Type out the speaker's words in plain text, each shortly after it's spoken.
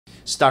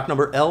Stock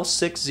number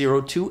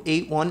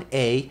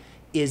L60281A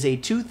is a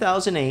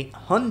 2008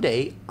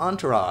 Hyundai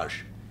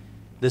Entourage.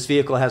 This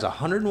vehicle has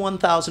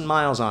 101,000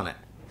 miles on it.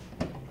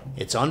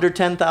 It's under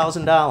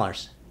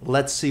 $10,000.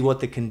 Let's see what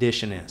the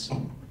condition is.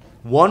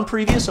 One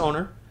previous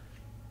owner.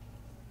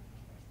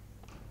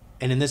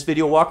 And in this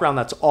video walk around,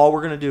 that's all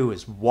we're going to do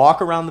is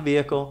walk around the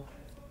vehicle.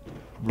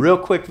 Real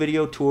quick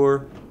video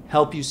tour,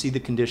 help you see the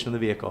condition of the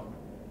vehicle.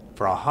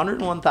 For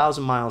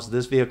 101,000 miles,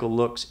 this vehicle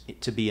looks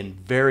to be in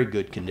very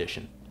good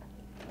condition.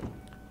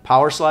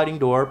 Power sliding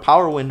door,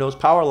 power windows,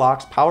 power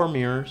locks, power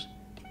mirrors.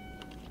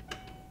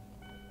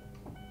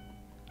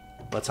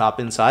 Let's hop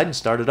inside and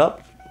start it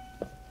up.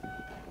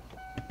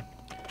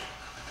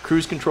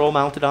 Cruise control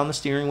mounted on the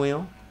steering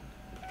wheel.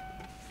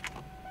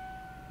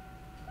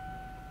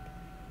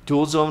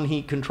 Dual zone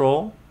heat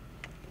control.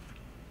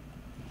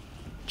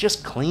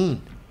 Just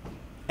clean.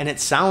 And it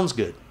sounds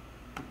good.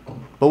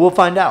 But we'll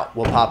find out.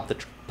 We'll pop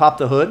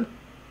the hood.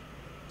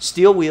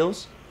 Steel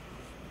wheels.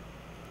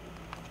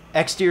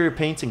 Exterior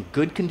paint's in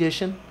good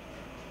condition.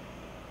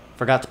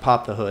 Forgot to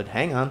pop the hood.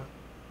 Hang on.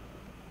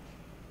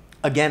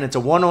 Again, it's a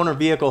one-owner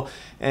vehicle,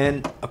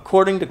 and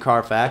according to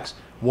Carfax,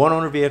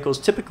 one-owner vehicles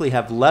typically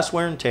have less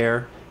wear and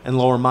tear and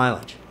lower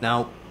mileage.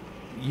 Now,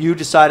 you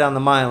decide on the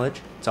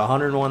mileage. It's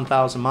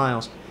 101,000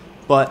 miles,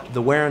 but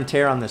the wear and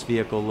tear on this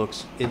vehicle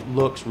looks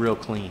real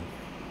clean,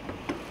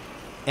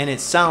 and it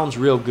sounds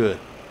real good.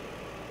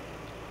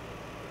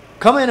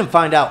 Come in and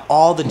find out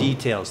all the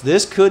details.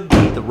 This could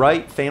be the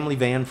right family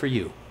van for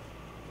you.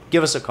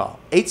 Give us a call,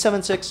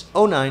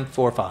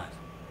 876-0945.